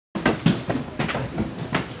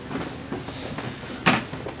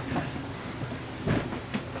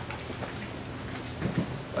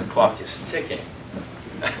clock is ticking.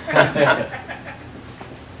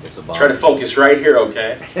 It's a bomb. Try to focus right here,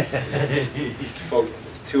 okay? Focus.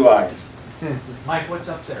 2 eyes. Mike, what's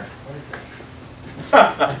up there? What is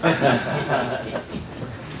that?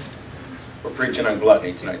 We're preaching on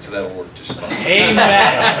gluttony tonight, so that'll work just fine. Amen.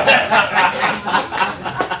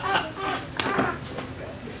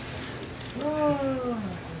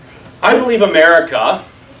 I believe America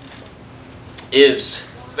is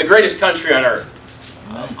the greatest country on earth.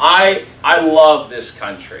 I love this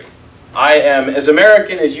country. I am as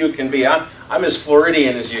American as you can be. I'm as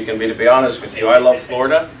Floridian as you can be, to be honest with you. I love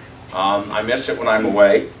Florida. I miss it when I'm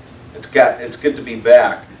away. It's good to be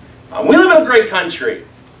back. We live in a great country.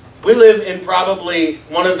 We live in probably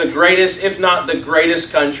one of the greatest, if not the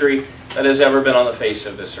greatest country that has ever been on the face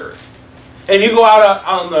of this earth. And if you go out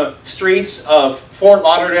on the streets of Fort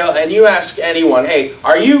Lauderdale and you ask anyone, hey,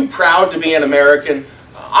 are you proud to be an American?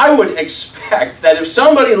 I would expect that if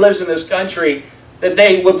somebody lives in this country, that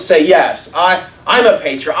they would say, yes, I'm a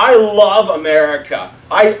patriot. I love America.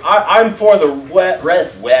 I'm for the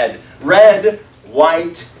red,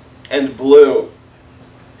 white, and blue.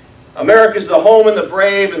 America's the home of the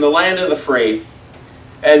brave and the land of the free.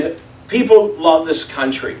 And people love this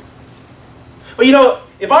country. But you know,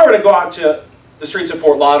 if I were to go out to the streets of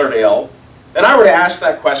Fort Lauderdale and I were to ask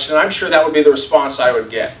that question, I'm sure that would be the response I would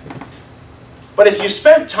get. But if you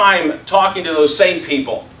spent time talking to those same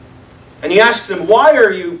people and you ask them, why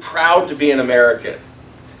are you proud to be an American?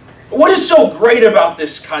 What is so great about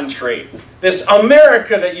this country? This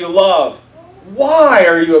America that you love? Why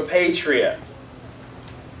are you a patriot?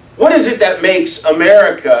 What is it that makes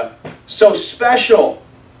America so special,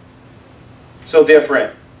 so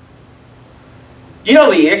different? You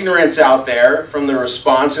know, the ignorance out there from the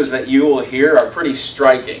responses that you will hear are pretty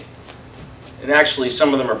striking. And actually,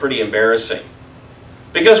 some of them are pretty embarrassing.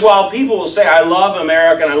 Because while people will say, I love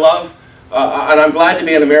America and and I'm glad to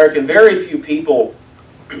be an American, very few people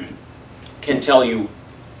can tell you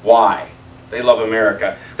why they love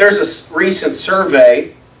America. There's a recent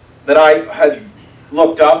survey that I had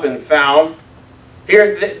looked up and found.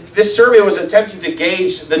 Here, this survey was attempting to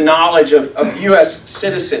gauge the knowledge of U.S.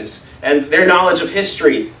 citizens and their knowledge of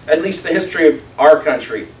history, at least the history of our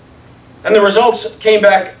country. And the results came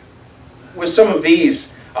back with some of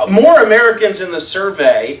these. More Americans in the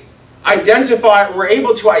survey were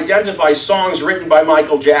able to identify songs written by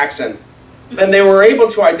Michael Jackson than they were able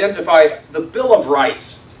to identify the Bill of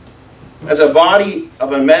Rights as a body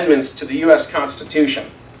of amendments to the U.S. Constitution.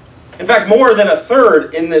 In fact, more than a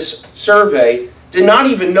third in this survey did not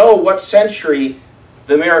even know what century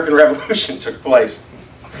the American Revolution took place.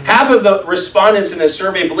 Half of the respondents in this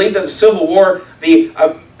survey believed that the Civil War, the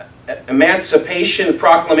Emancipation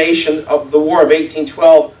Proclamation of the War of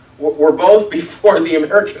 1812, were both before the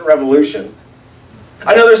American Revolution.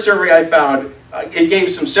 Another survey I found, it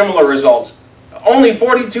gave some similar results. Only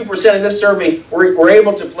 42% in this survey were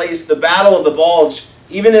able to place the Battle of the Bulge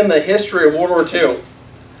even in the history of World War II.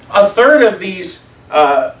 A third of these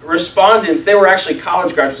respondents, they were actually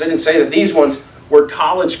college graduates. I didn't say that. These ones were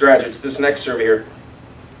college graduates, this next survey here.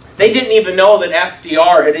 They didn't even know that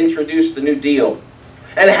FDR had introduced the New Deal.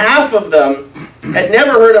 And half of them had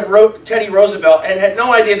never heard of Teddy Roosevelt and had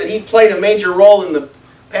no idea that he played a major role in the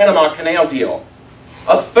Panama Canal deal.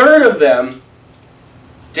 A third of them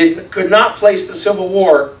could not place the Civil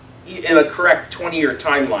War in a correct 20-year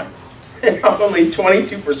timeline. And only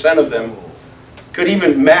 22% of them could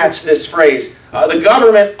even match this phrase. The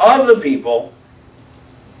government of the people,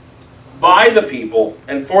 by the people,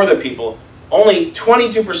 and for the people. Only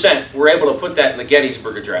 22% were able to put that in the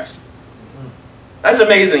Gettysburg Address. That's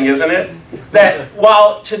amazing, isn't it? That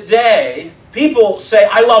while today people say,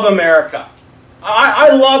 I love America. I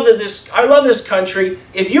love this country.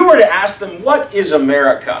 If you were to ask them, what is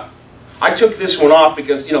America? I took this one off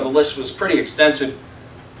because, you know, the list was pretty extensive.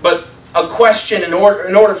 But a question in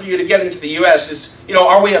order for you to get into the U.S. is, you know,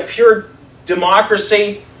 are we a pure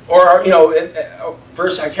democracy? Or, you know,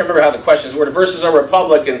 I can't remember how the question is worded, versus a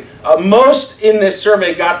republic. And most in this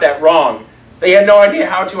survey got that wrong. They had no idea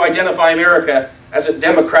how to identify America as a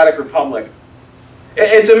democratic republic.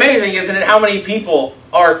 It's amazing, isn't it, how many people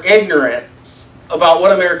are ignorant about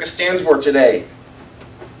what America stands for today.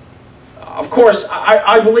 Of course,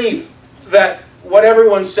 I believe that what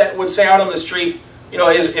everyone would say out on the street, you know,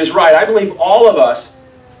 is right. I believe all of us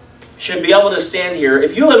should be able to stand here.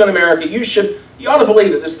 If you live in America, you ought to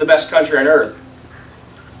believe that this is the best country on earth.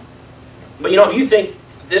 But you know, if you think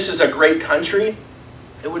this is a great country,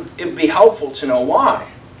 it would be helpful to know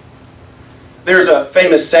why. There's a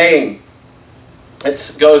famous saying.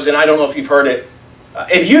 It goes, and I don't know if you've heard it.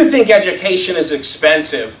 If you think education is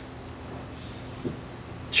expensive,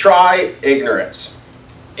 try ignorance.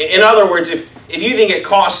 In other words, if you think it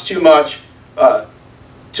costs too much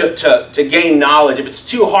to gain knowledge, if it's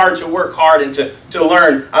too hard to work hard and to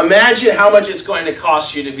learn, imagine how much it's going to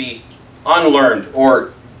cost you to be unlearned,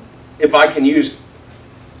 or if I can use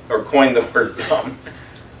or coin the word dumb.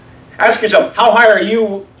 Ask yourself, how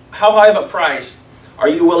high of a price are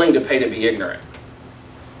you willing to pay to be ignorant?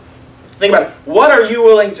 Think about it. What are you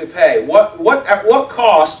willing to pay? At what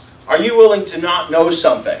cost are you willing to not know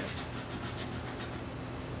something?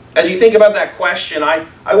 As you think about that question, I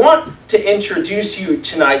want to introduce you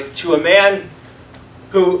tonight to a man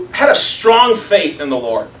who had a strong faith in the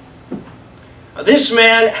Lord. This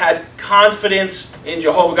man had confidence in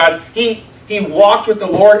Jehovah God. He walked with the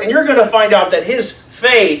Lord, and you're going to find out that his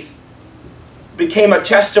faith became a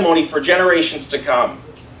testimony for generations to come.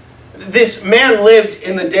 This man lived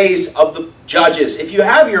in the days of the Judges. If you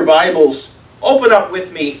have your Bibles, open up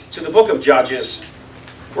with me to the book of Judges.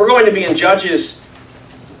 We're going to be in Judges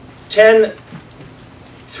 10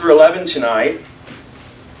 through 11 tonight.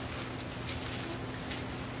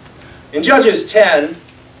 In Judges 10,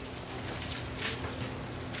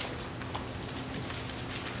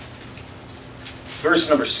 verse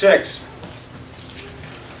number 6,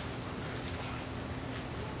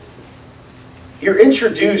 you're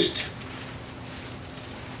introduced,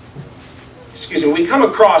 we come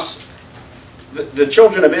across the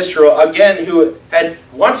children of Israel again, who had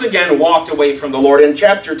once again walked away from the Lord. In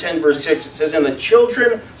chapter 10, verse 6, it says, "And the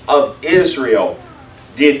children of Israel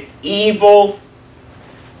did evil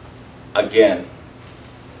again."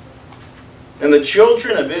 And the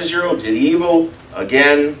children of Israel did evil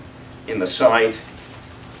again in the sight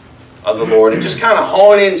of the Lord. And just kind of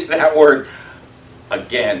hone into that word,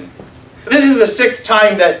 again. This is the 6th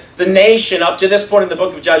time that the nation, up to this point in the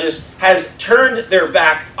book of Judges, has turned their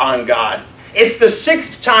back on God. It's the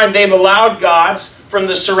 6th time they've allowed gods from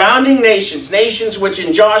the surrounding nations, nations which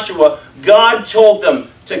in Joshua, God told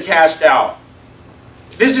them to cast out.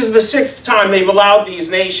 This is the 6th time they've allowed these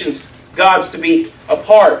nations, gods, to be a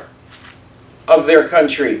part of their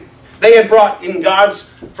country. They had brought in gods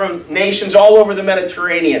from nations all over the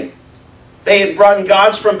Mediterranean. They had brought in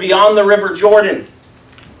gods from beyond the River Jordan.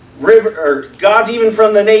 Gods even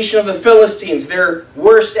from the nation of the Philistines, their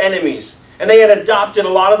worst enemies. And they had adopted a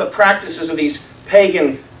lot of the practices of these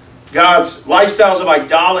pagan gods, lifestyles of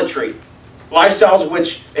idolatry, lifestyles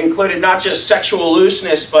which included not just sexual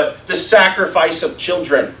looseness, but the sacrifice of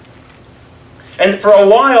children. And for a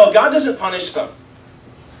while, God doesn't punish them.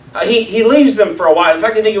 He leaves them for a while. In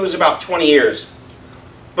fact, I think it was about 20 years.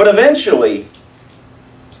 But eventually,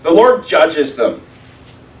 the Lord judges them.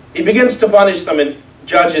 He begins to punish them in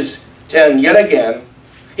Judges 10 yet again.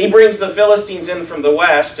 He brings the Philistines in from the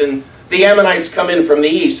west, and the Ammonites come in from the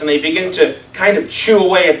east, and they begin to kind of chew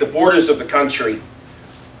away at the borders of the country.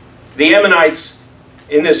 The Ammonites,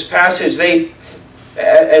 in this passage,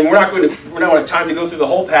 and we don't have time to go through the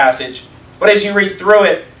whole passage, but as you read through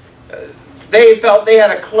it, they felt they had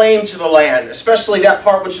a claim to the land, especially that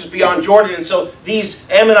part which is beyond Jordan. And so these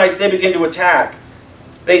Ammonites, they begin to attack.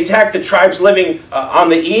 They attack the tribes living on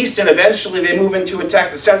the east, and eventually they move in to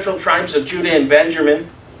attack the central tribes of Judah and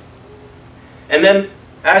Benjamin. And then,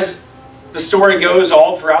 as the story goes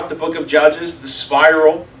all throughout the book of Judges, the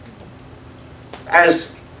spiral,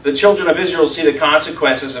 as the children of Israel see the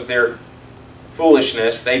consequences of their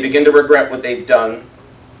foolishness, they begin to regret what they've done.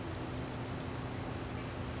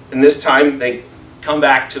 And this time they come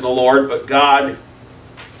back to the Lord, but God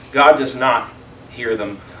does not hear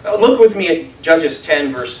them. Look with me at Judges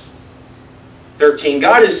 10, verse 13.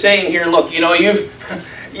 God is saying here, look, you've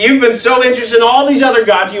been so interested in all these other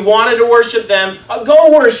gods. You wanted to worship them. Go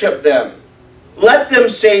worship them. Let them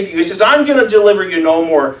save you. He says, I'm going to deliver you no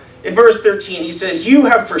more. In verse 13, he says, you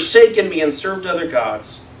have forsaken me and served other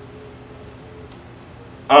gods.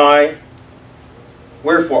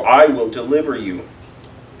 Wherefore I will deliver you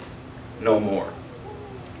no more.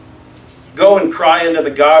 Go and cry unto the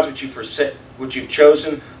gods which you've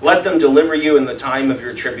chosen. Let them deliver you in the time of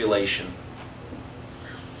your tribulation.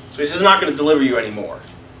 So he says, I'm not going to deliver you anymore.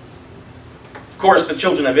 Of course, the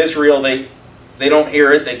children of Israel, they don't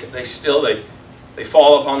hear it. They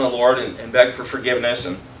fall upon the Lord and beg for forgiveness.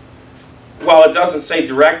 And while it doesn't say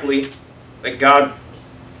directly that God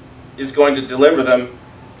is going to deliver them,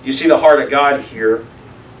 you see the heart of God here.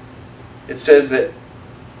 It says that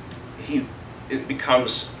it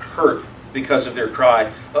becomes hurt because of their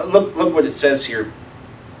cry. Look what it says here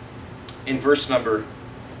in verse number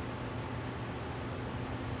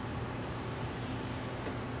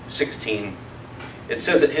 16. It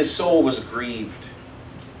says that his soul was grieved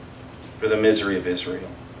for the misery of Israel.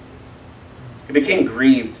 He became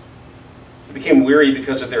grieved He became weary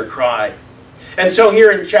because of their cry. And so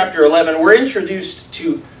here in chapter 11, we're introduced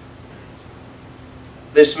to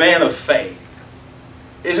this man of faith.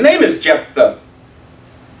 His name is Jephthah.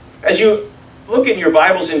 As you look in your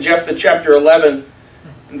Bibles in Jephthah chapter 11,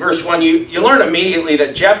 in verse 1, you learn immediately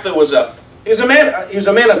that Jephthah was a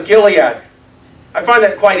man of Gilead. I find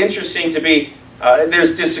that quite interesting to be,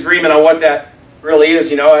 there's disagreement on what that really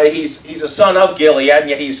is. You know, he's a son of Gilead, and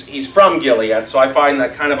yet he's from Gilead, so I find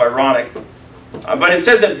that kind of ironic. But it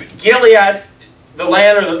says that Gilead, the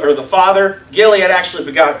land or the father, Gilead actually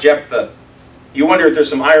begot Jephthah. You wonder if there's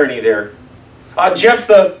some irony there.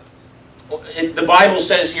 Jephthah, the Bible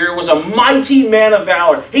says here, was a mighty man of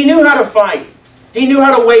valor. He knew how to fight. He knew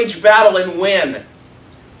how to wage battle and win.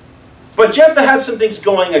 But Jephthah had some things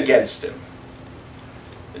going against him.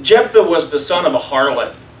 Jephthah was the son of a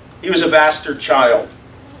harlot. He was a bastard child.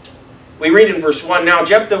 We read in verse 1, Now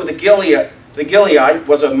Jephthah the Gilead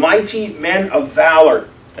was a mighty man of valor,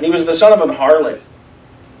 and he was the son of an harlot.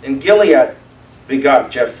 And Gilead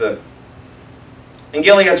begot Jephthah. And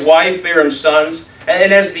Gilead's wife bare him sons.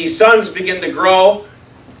 And as these sons begin to grow,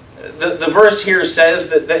 the verse here says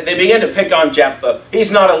that they begin to pick on Jephthah.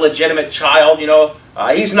 He's not a legitimate child, you know.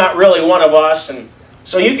 He's not really one of us. And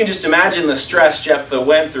so you can just imagine the stress Jephthah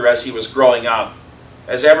went through as he was growing up,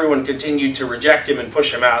 as everyone continued to reject him and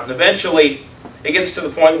push him out. And eventually, it gets to the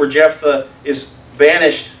point where Jephthah is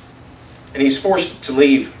banished and he's forced to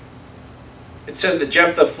leave. It says that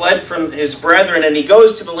Jephthah fled from his brethren and he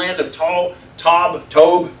goes to the land of Tob.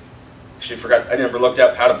 Actually, I never looked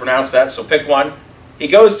up how to pronounce that, so pick one. He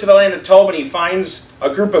goes to the land of Tob and he finds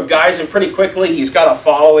a group of guys, and pretty quickly he's got a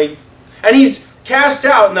following. And he's cast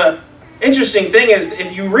out. And the interesting thing is,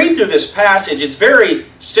 if you read through this passage, it's very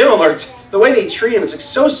similar to the way they treat him. It's like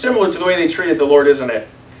so similar to the way they treated the Lord, isn't it?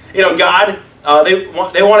 You know, God,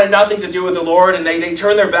 they wanted nothing to do with the Lord, and they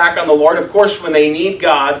turn their back on the Lord. Of course, when they need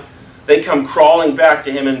God, they come crawling back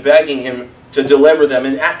to him and begging him to deliver them.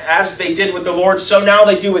 And as they did with the Lord, so now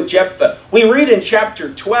they do with Jephthah. We read in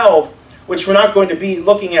chapter 12, which we're not going to be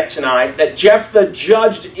looking at tonight, that Jephthah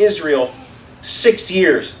judged Israel 6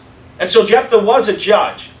 years. And so Jephthah was a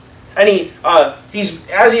judge. And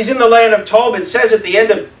as he's in the land of Tob, it says at the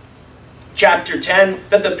end of chapter 10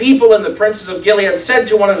 that the people and the princes of Gilead said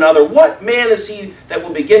to one another, What man is he that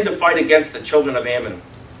will begin to fight against the children of Ammon?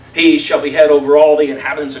 He shall be head over all the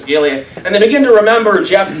inhabitants of Gilead. And they begin to remember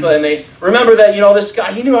Jephthah, and they remember that, you know, this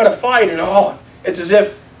guy, he knew how to fight, and it's as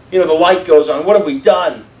if, you know, the light goes on. What have we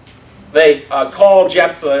done? They call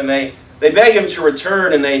Jephthah, and they beg him to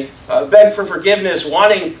return, and they beg for forgiveness,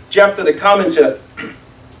 wanting Jephthah to come and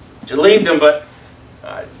to lead them. But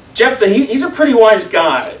Jephthah, he's a pretty wise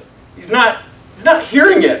guy. He's not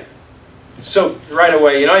hearing it. So right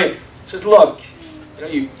away, you know, he says, look, you know,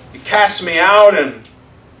 you cast me out, and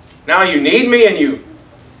now you need me, and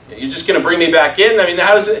you're just going to bring me back in? I mean,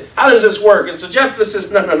 how does this work? And so Jephthah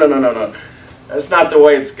says, no. That's not the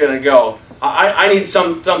way it's going to go. I need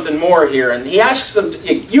something more here. And he asks them,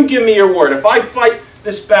 you give me your word. If I fight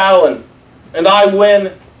this battle and I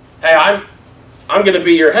win, hey, I'm going to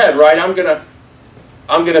be your head, right? I'm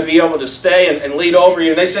going to be able to stay and lead over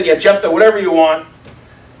you. And they said, yeah, Jephthah, whatever you want.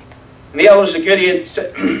 And the elders of Gilead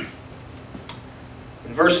said, in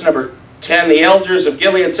verse number 10, the elders of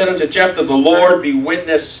Gilead said unto Jephthah, The Lord be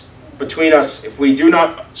witness between us if we do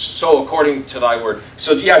not so according to thy word.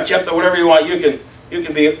 So yeah, Jephthah, whatever you want, you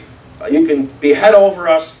can be head over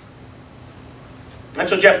us. And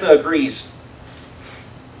so Jephthah agrees.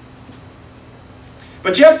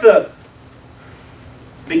 But Jephthah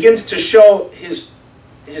begins to show his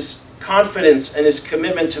confidence and his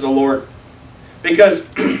commitment to the Lord, because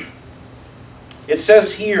it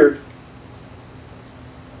says here,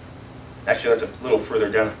 actually that's a little further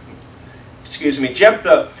down, excuse me,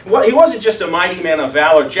 Jephthah, well, he wasn't just a mighty man of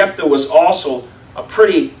valor. Jephthah was also a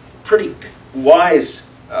pretty wise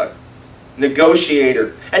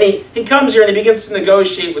negotiator. And he comes here and he begins to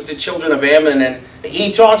negotiate with the children of Ammon, and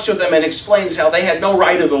he talks with them and explains how they had no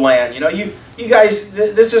right of the land. You know, you guys,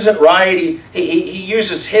 this isn't right. He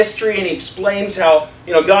uses history, and he explains how,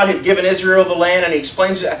 you know, God had given Israel the land, and he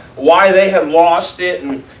explains why they had lost it,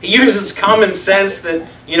 and he uses common sense that,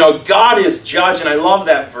 you know, God is judge, and I love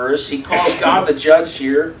that verse. He calls God the judge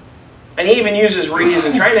here. And he even uses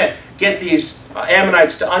reason, trying to get these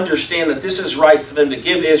Ammonites to understand that this is right for them to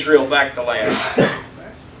give Israel back the land.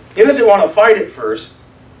 He doesn't want to fight at first.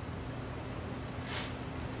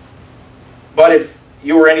 But if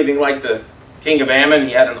you were anything like the king of Ammon,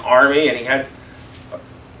 he had an army, and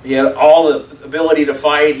he had all the ability to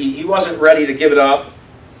fight. He wasn't ready to give it up.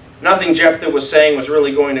 Nothing Jephthah was saying was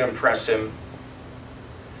really going to impress him.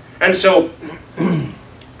 And so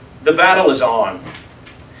the battle is on.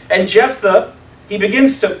 And Jephthah, he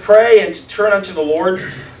begins to pray and to turn unto the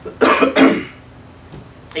Lord.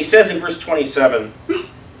 He says in verse 27,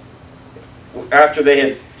 after they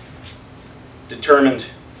had determined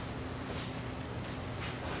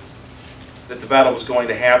that the battle was going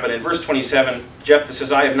to happen, in verse 27, Jephthah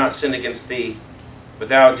says, I have not sinned against thee, but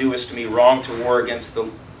thou doest to me wrong to war against the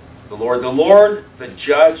Lord. The Lord, the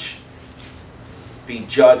judge, be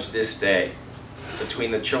judged this day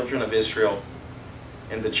between the children of Israel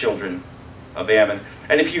and the children of Ammon.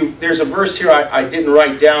 And there's a verse here I didn't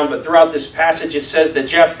write down, but throughout this passage it says that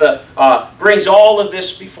Jephthah brings all of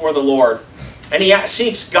this before the Lord. And he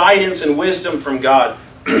seeks guidance and wisdom from God.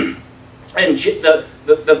 And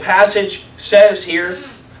the passage says here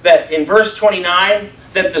that in verse 29,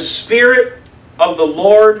 that the Spirit of the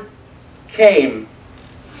Lord came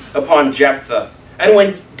upon Jephthah. And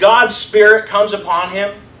when God's Spirit comes upon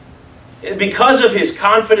him, because of his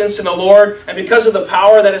confidence in the Lord and because of the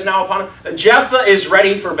power that is now upon him, Jephthah is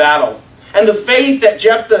ready for battle. And the faith that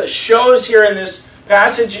Jephthah shows here in this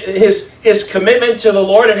passage, his commitment to the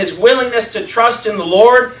Lord and his willingness to trust in the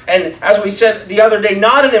Lord, and as we said the other day,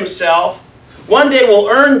 not in himself, one day will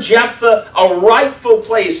earn Jephthah a rightful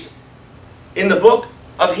place in the book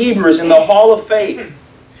of Hebrews, in the Hall of Faith.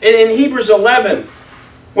 In Hebrews 11,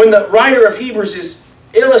 when the writer of Hebrews is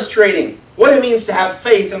illustrating what it means to have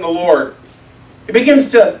faith in the Lord, he begins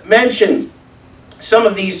to mention some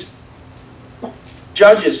of these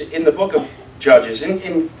judges in the book of Judges.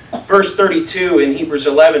 In verse 32 in Hebrews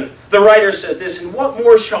 11, the writer says this, and what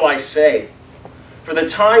more shall I say? For the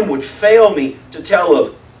time would fail me to tell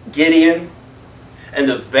of Gideon, and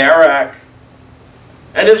of Barak,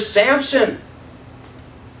 and of Samson,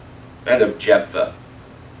 and of Jephthah,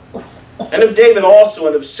 and of David also,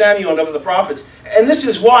 and of Samuel, and of the prophets. And this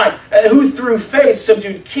is why, who through faith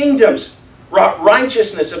subdued kingdoms, wrought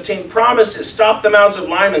righteousness, obtained promises, stopped the mouths of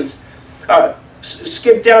lions.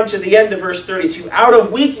 Skip down to the end of verse 32. Out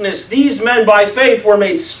of weakness, these men by faith were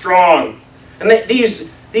made strong. And these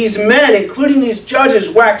men, including these judges,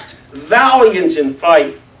 waxed valiant in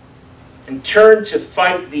fight, and turned to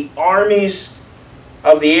fight the armies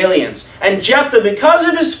of the aliens. And Jephthah, because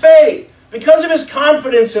of his faith, because of his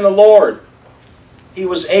confidence in the Lord, he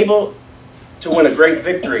was able to win a great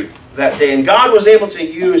victory that day. And God was able to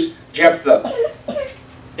use Jephthah.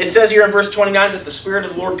 It says here in verse 29 that the Spirit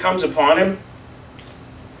of the Lord comes upon him.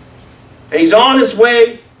 And he's on his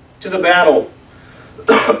way to the battle.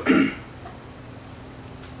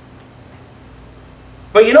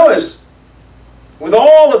 But you notice, with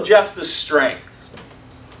all of Jephthah's strength,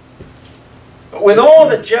 with all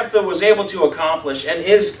that Jephthah was able to accomplish and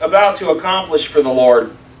is about to accomplish for the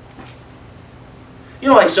Lord, you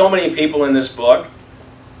know, like so many people in this book,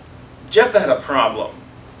 Jephthah had a problem.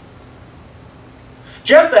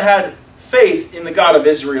 Jephthah had faith in the God of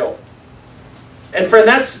Israel. And friend,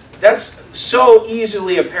 that's so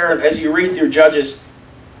easily apparent as you read through Judges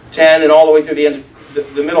 10 and all the way through the end,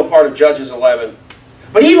 the middle part of Judges 11.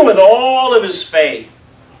 But even with all of his faith,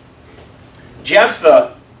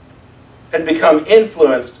 Jephthah had become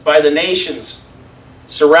influenced by the nations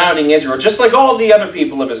surrounding Israel, just like all the other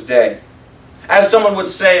people of his day. As someone would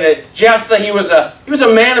say that Jephthah, he was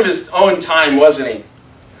a man of his own time, wasn't he?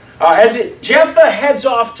 Jephthah heads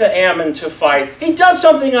off to Ammon to fight, he does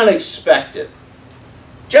something unexpected.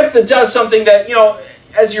 Jephthah does something that, you know,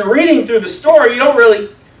 as you're reading through the story, you're not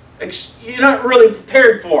really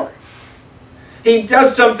prepared for. He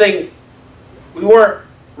does something we weren't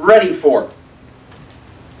ready for.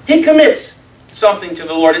 He commits something to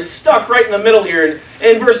the Lord. It's stuck right in the middle here.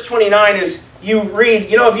 In verse 29, as you read,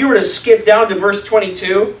 you know, if you were to skip down to verse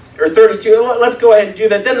 22 or 32, let's go ahead and do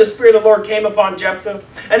that. Then the Spirit of the Lord came upon Jephthah,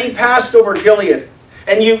 and he passed over Gilead.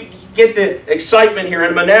 And you get the excitement here.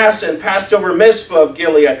 And Manasseh and passed over Mizpah of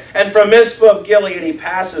Gilead. And from Mizpah of Gilead he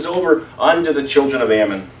passes over unto the children of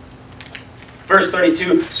Ammon. Verse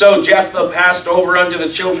 32, so Jephthah passed over unto the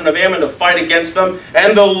children of Ammon to fight against them,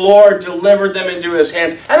 and the Lord delivered them into his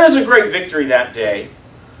hands. And it was a great victory that day.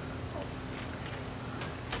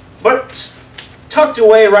 But tucked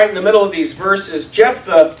away right in the middle of these verses,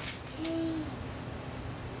 Jephthah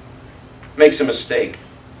makes a mistake.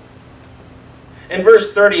 In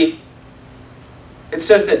verse 30, it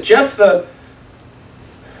says that Jephthah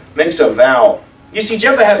makes a vow. You see,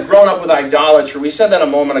 Jephthah had grown up with idolatry. We said that a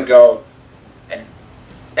moment ago.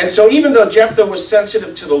 And so even though Jephthah was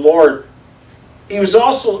sensitive to the Lord, he was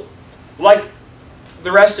also, like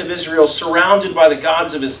the rest of Israel, surrounded by the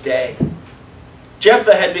gods of his day.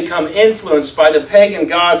 Jephthah had become influenced by the pagan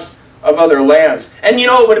gods of other lands. And you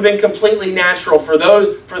know, it would have been completely natural for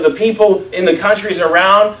the people in the countries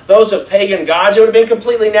around, those of pagan gods, it would have been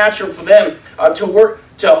completely natural for them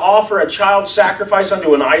to offer a child sacrifice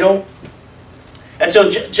unto an idol. And so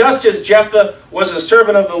just as Jephthah was a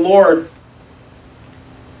servant of the Lord,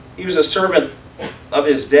 he was a servant of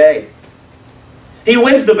his day. He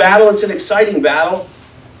wins the battle. It's an exciting battle.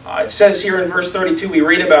 It says here in verse 32, we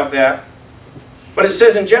read about that. But it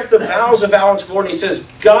says, and Jephthah vows a vow unto the Lord, and he says,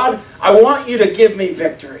 God, I want you to give me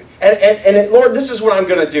victory. And Lord, this is what I'm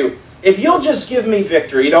going to do. If you'll just give me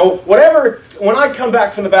victory, you know, whatever, when I come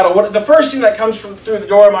back from the battle, the first thing that comes through the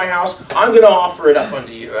door of my house, I'm going to offer it up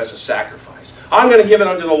unto you as a sacrifice. I'm going to give it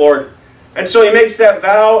unto the Lord. And so he makes that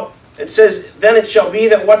vow. It says, then it shall be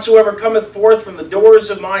that whatsoever cometh forth from the doors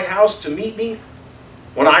of my house to meet me,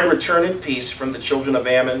 when I return in peace from the children of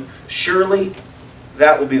Ammon, surely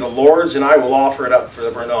that will be the Lord's, and I will offer it up for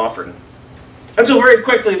the burnt offering. And so very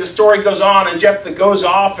quickly the story goes on, and Jephthah goes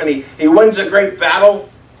off, and he wins a great battle.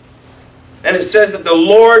 And it says that the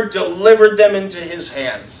Lord delivered them into his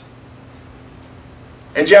hands.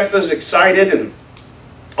 And Jephthah's excited, and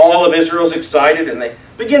all of Israel's excited, and they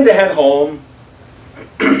begin to head home.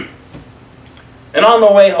 And on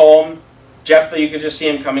the way home, Jephthah, you could just see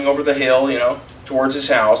him coming over the hill, you know, towards his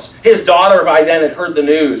house. His daughter by then had heard the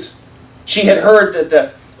news. She had heard that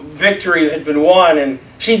the victory had been won, and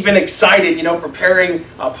she'd been excited, you know, preparing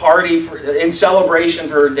a party in celebration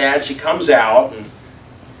for her dad. She comes out, and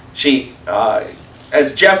she,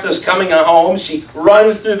 as Jephthah's coming home, she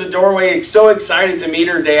runs through the doorway, so excited to meet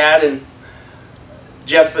her dad, and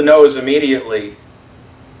Jephthah knows immediately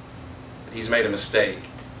that he's made a mistake.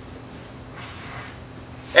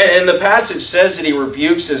 And the passage says that he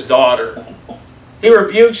rebukes his daughter. He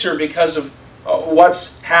rebukes her because of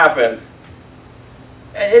what's happened.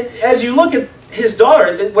 As you look at his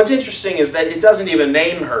daughter, what's interesting is that it doesn't even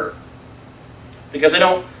name her, because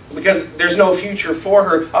there's no future for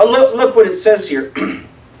her. Look what it says here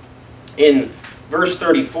in verse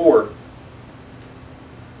 34.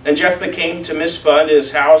 And Jephthah came to Mizpah into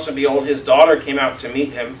his house, and behold, his daughter came out to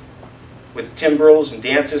meet him with timbrels and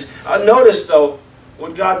dances. Notice, though,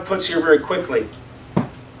 what God puts here very quickly.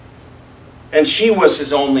 And she was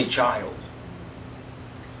his only child.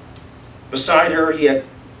 Beside her, he had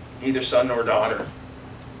neither son nor daughter.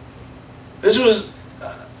 This was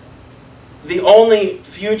the only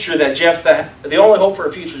future that Jephthah, the only hope for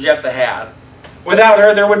a future Jephthah had. Without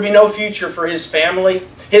her, there would be no future for his family.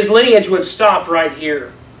 His lineage would stop right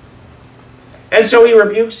here. And so he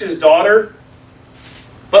rebukes his daughter.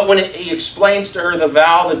 But when he explains to her the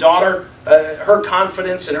vow, the daughter, her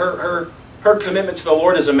confidence and her commitment to the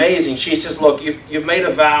Lord is amazing. She says, look, you've made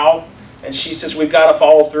a vow. And she says, we've got to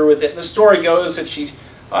follow through with it. And the story goes that she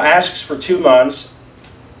asks for 2 months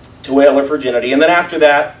to wail her virginity. And then after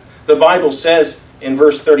that, the Bible says in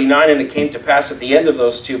verse 39, and it came to pass at the end of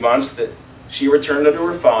those 2 months that she returned unto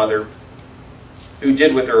her father, who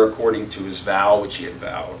did with her according to his vow which he had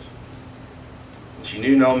vowed. And she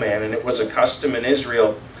knew no man, and it was a custom in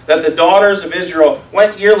Israel that the daughters of Israel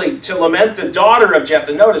went yearly to lament the daughter of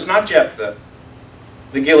Jephthah. Notice, not Jephthah,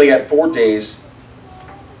 the Gilead, 4 days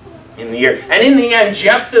in the year. And in the end,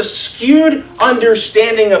 Jephthah's skewed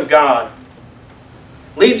understanding of God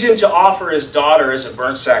leads him to offer his daughter as a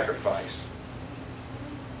burnt sacrifice.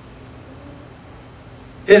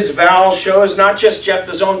 His vow shows not just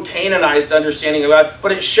Jephthah's own Canaanized understanding of God,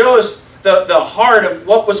 but it shows the heart of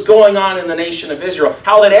what was going on in the nation of Israel.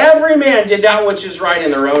 How that every man did that which is right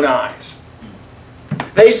in their own eyes.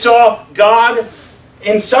 They saw God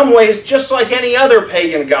in some ways just like any other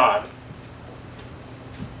pagan god.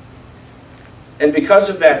 And because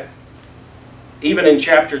of that, even in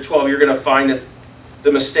chapter 12, you're going to find that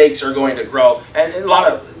the mistakes are going to grow. And a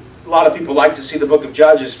lot of people like to see the book of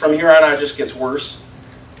Judges. From here on out, it just gets worse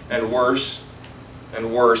and worse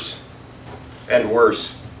and worse and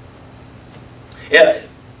worse. Yeah,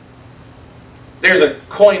 there's a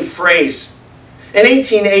coined phrase. In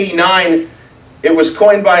 1889, it was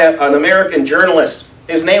coined by an American journalist.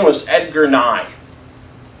 His name was Edgar Nye.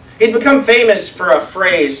 He'd become famous for a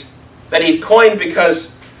phrase that he'd coined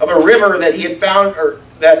because of a river that he had found, or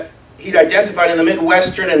that he'd identified in the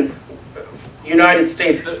Midwestern and United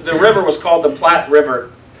States. The river was called the Platte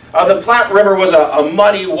River. The Platte River was a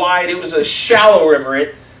muddy, wide, it was a shallow river.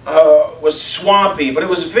 It was swampy, but it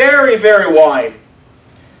was very, very wide.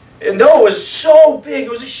 And though it was so big, it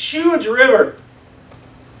was a huge river.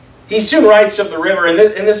 He soon writes of the river, and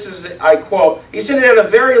this is, I quote, he said it had a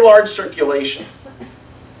very large circulation,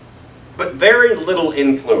 but very little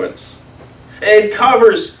influence. It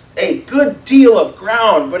covers a good deal of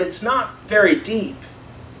ground, but it's not very deep.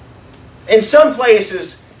 In some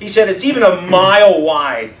places, He said it's even a mile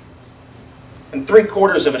wide and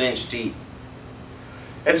 3/4 of an inch deep.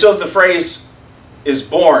 And so the phrase is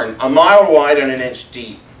born, a mile wide and an inch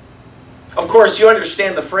deep. Of course, you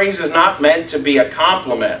understand the phrase is not meant to be a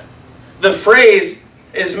compliment. The phrase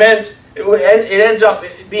is meant, it ends up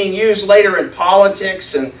being used later in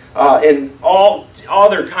politics and in all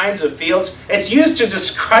other kinds of fields. It's used to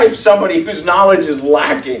describe somebody whose knowledge is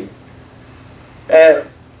lacking.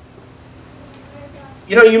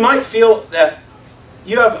 You know, you might feel that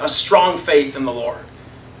you have a strong faith in the Lord.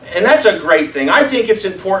 And that's a great thing. I think it's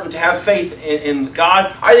important to have faith in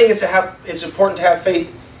God. I think it's important to have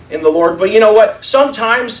faith in the Lord. But you know what?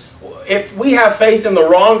 Sometimes if we have faith in the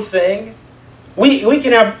wrong thing, we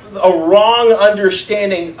can have a wrong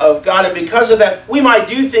understanding of God. And because of that, we might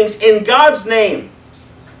do things in God's name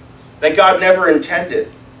that God never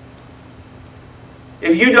intended.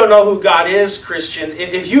 If you don't know who God is, Christian,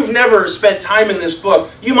 if you've never spent time in this book,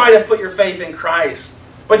 you might have put your faith in Christ.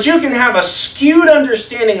 But you can have a skewed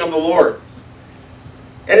understanding of the Lord.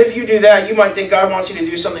 And if you do that, you might think God wants you to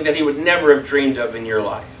do something that He would never have dreamed of in your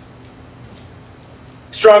life.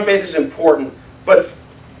 Strong faith is important, but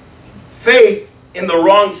faith in the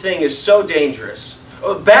wrong thing is so dangerous.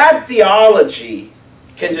 Bad theology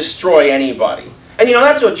can destroy anybody. And you know,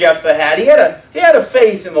 that's what Jephthah had. He had a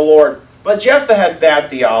faith in the Lord, but Jephthah had bad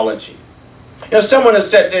theology. You know, someone has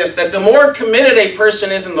said this, that the more committed a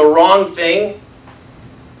person is in the wrong thing,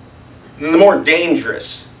 the more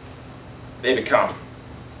dangerous they become.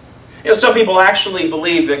 You know, some people actually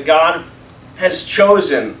believe that God has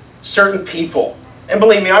chosen certain people. And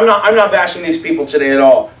believe me, I'm not bashing these people today at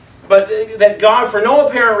all. But that God, for no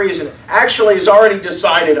apparent reason, actually has already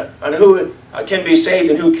decided on who can be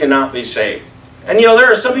saved and who cannot be saved. And you know,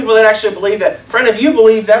 there are some people that actually believe that. Friend, if you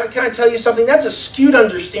believe that, can I tell you something? That's a skewed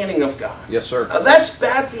understanding of God. Yes, sir. That's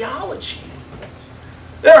bad theology.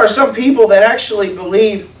 There are some people that actually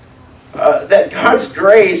believe that God's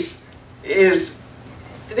grace is,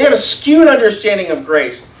 they have a skewed understanding of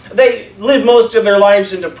grace. They live most of their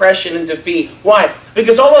lives in depression and defeat. Why?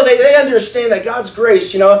 Because although they understand that God's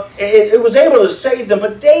grace, you know, it was able to save them,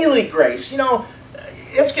 but daily grace, you know,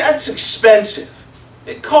 that's expensive.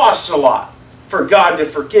 It costs a lot for God to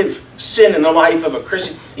forgive sin in the life of a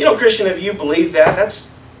Christian. You know, Christian, if you believe that,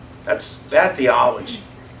 that's bad theology.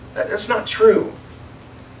 That's not true.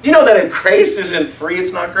 Do you know that if grace isn't free,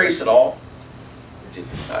 it's not grace at all?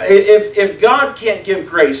 If God can't give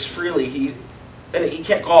grace freely, then He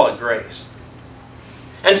can't call it grace.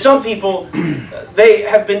 And some people, they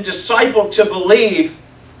have been discipled to believe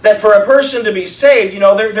that for a person to be saved, you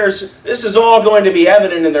know, this is all going to be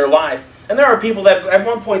evident in their life. And there are people that at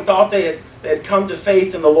one point thought they had come to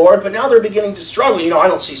faith in the Lord, but now they're beginning to struggle. You know, I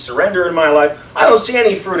don't see surrender in my life. I don't see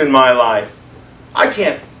any fruit in my life. I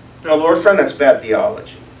can't. No, Lord, friend, that's bad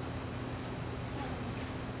theology.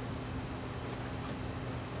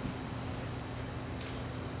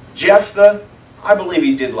 Jephthah, I believe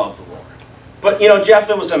he did love the Lord. But, you know,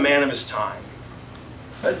 Jephthah was a man of his time.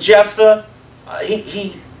 Jephthah, I think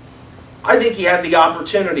he had the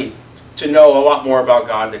opportunity to know a lot more about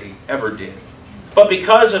God than he ever did. But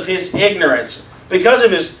because of his ignorance, because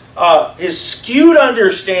of his skewed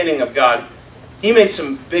understanding of God, he made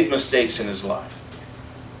some big mistakes in his life.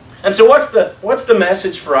 And so what's the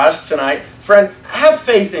message for us tonight? Friend, have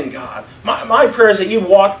faith in God. My prayer is that you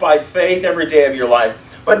walk by faith every day of your life.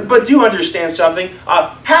 But do understand something.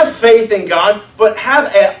 Have faith in God, but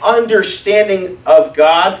have an understanding of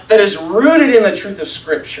God that is rooted in the truth of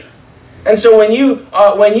Scripture. And so when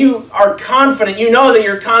you are confident, you know that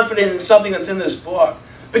you're confident in something that's in this book.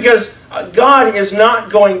 Because God is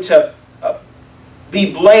not going to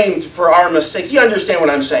be blamed for our mistakes. You understand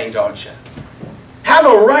what I'm saying, don't you? Have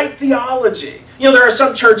a right theology. You know, there are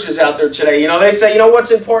some churches out there today, you know, they say, you know,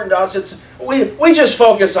 what's important to us? We just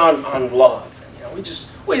focus on love. And, you know, we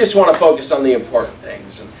just want to focus on the important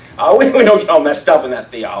things. And we don't get all messed up in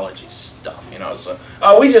that theology stuff, you know. So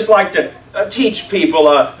we just like to teach people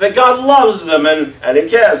that God loves them and He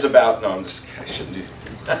cares about. No, I shouldn't do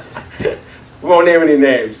that. We won't name any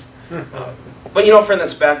names. But you know, friend,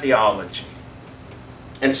 that's bad theology.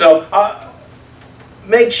 And so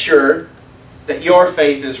make sure that your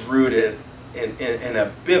faith is rooted in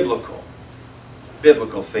a biblical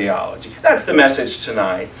theology. That's the message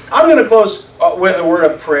tonight. I'm going to close with a word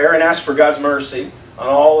of prayer and ask for God's mercy on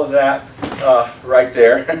all of that right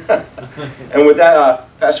there. And with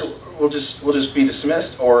that, Pastor, we'll just be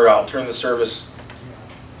dismissed, or I'll turn the service.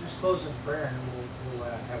 Just close in prayer, and we'll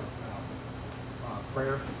have a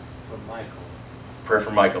prayer for Michael. Prayer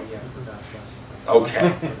for Michael. Yeah, for God's blessing.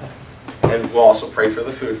 Okay. And we'll also pray for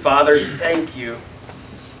the food. Father, thank you.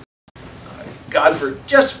 God, God, for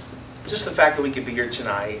just the fact that we could be here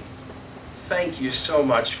tonight. Thank you so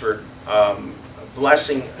much for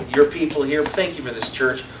blessing your people here. Thank you for this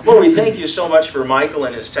church. Lord, we thank you so much for Michael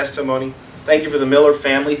and his testimony. Thank you for the Miller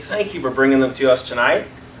family. Thank you for bringing them to us tonight.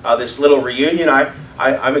 This little reunion,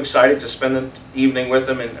 I'm excited to spend the evening with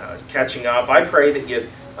them and catching up. I pray that you'd,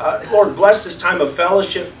 Lord, bless this time of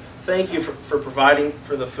fellowship. Thank you for providing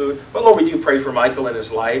for the food. But Lord, we do pray for Michael and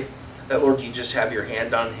his life. That, Lord, you just have your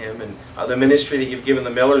hand on him and the ministry that you've given the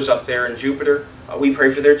Millers up there in Jupiter. We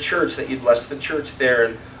pray for their church, that you'd bless the church there.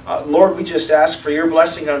 And Lord, we just ask for your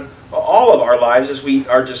blessing on all of our lives as we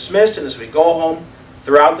are dismissed and as we go home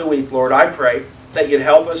throughout the week. Lord, I pray that you'd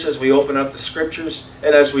help us as we open up the Scriptures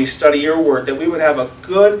and as we study your word, that we would have a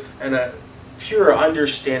good and a pure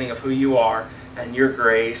understanding of who you are and your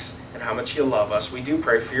grace and how much you love us. We do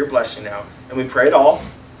pray for your blessing now, and we pray it all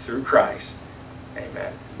through Christ.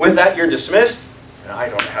 Amen. With that, you're dismissed. And I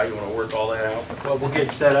don't know how you want to work all that out. Well, we'll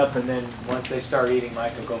get set up, and then once they start eating,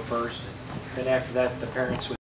 Mike will go first. Then after that, the parents would